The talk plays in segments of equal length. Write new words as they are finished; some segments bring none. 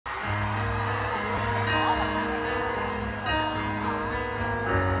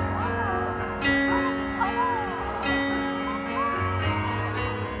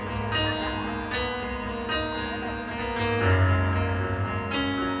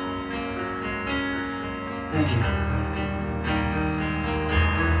Thank you.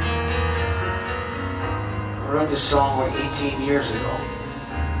 I wrote this song like 18 years ago.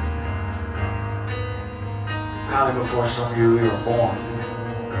 Probably before some of you were born.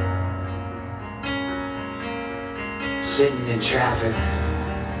 Sitting in traffic,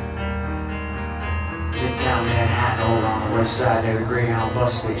 Midtown Manhattan over on the west side near the Greyhound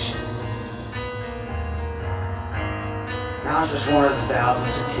bus station. And I was just one of the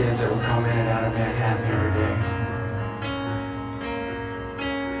thousands of kids that would come in and out of Manhattan every day.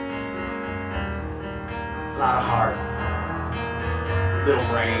 A lot of heart, little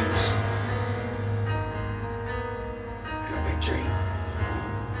brains, and a big dream.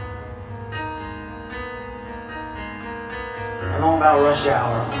 Along about rush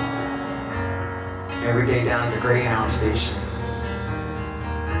hour, every day down at the Greyhound station.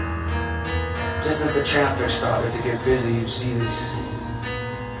 Just as the traffic started to get busy, you'd see these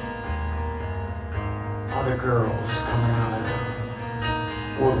other girls coming out of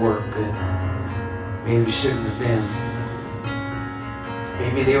the woodwork that maybe shouldn't have been.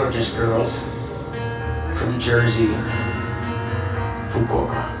 Maybe they were just girls from Jersey or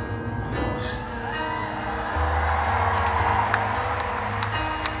Fukuoka, who knows.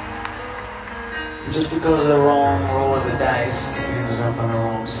 Just because of the wrong roll of the dice, they ended up on the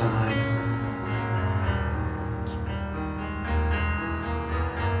wrong side.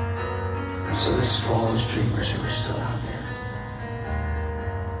 So this is for all those dreamers who are still out there.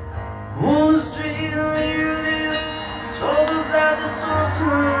 On the street where you live, talk about the social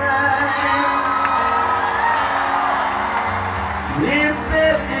life.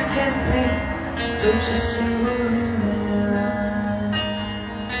 Manifested can paint such a symbol in their eyes.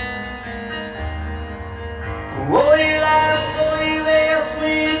 What do you like, boy, you've asked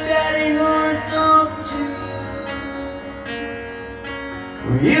me, daddy, gonna talk to you.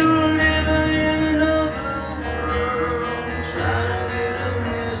 You live in another world, trying to get a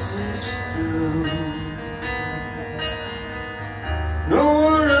message through. No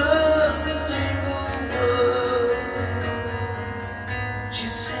one heard a single word she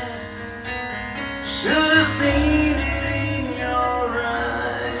said. Should have seen it in your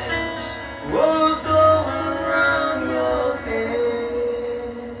eyes. What was going around your head?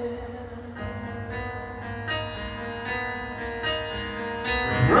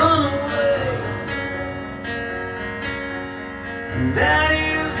 Runaway,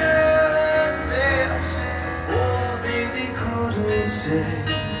 Daddy's girl at fast. All those things he couldn't say.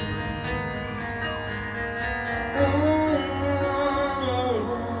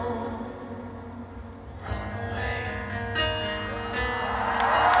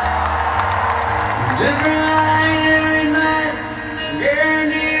 Every night,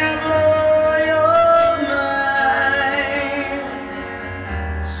 guaranteed to blow your mind.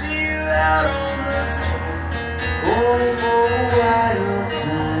 See you out on the street, going for a wild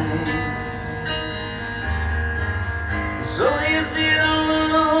time. So you sit all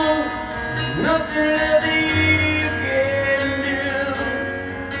alone, nothing left that you can do.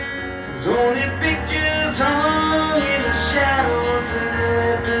 There's only pictures hung in the shadows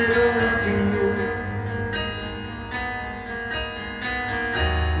left that don't look at you.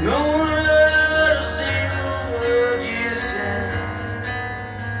 No one heard a single word you said.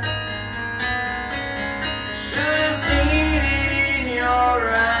 Should have seen it in your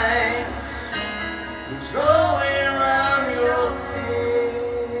eyes. It's going around your head.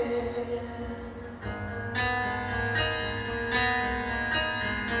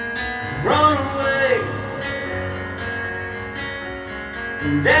 Run away,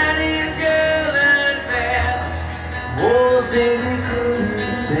 Daddy's girl that fast. Those things he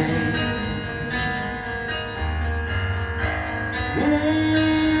couldn't say.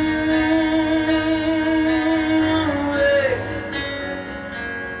 Run away,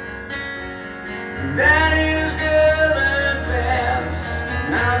 Daddy's girl that fast.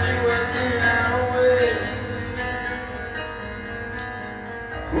 Now she works in our way.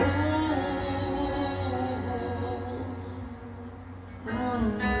 Run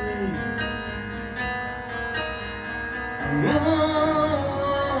away.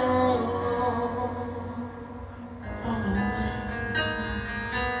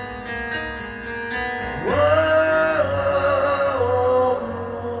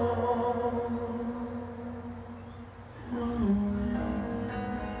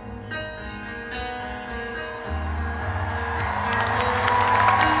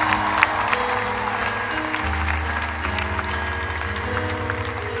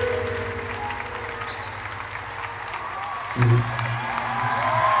 Mm-hmm.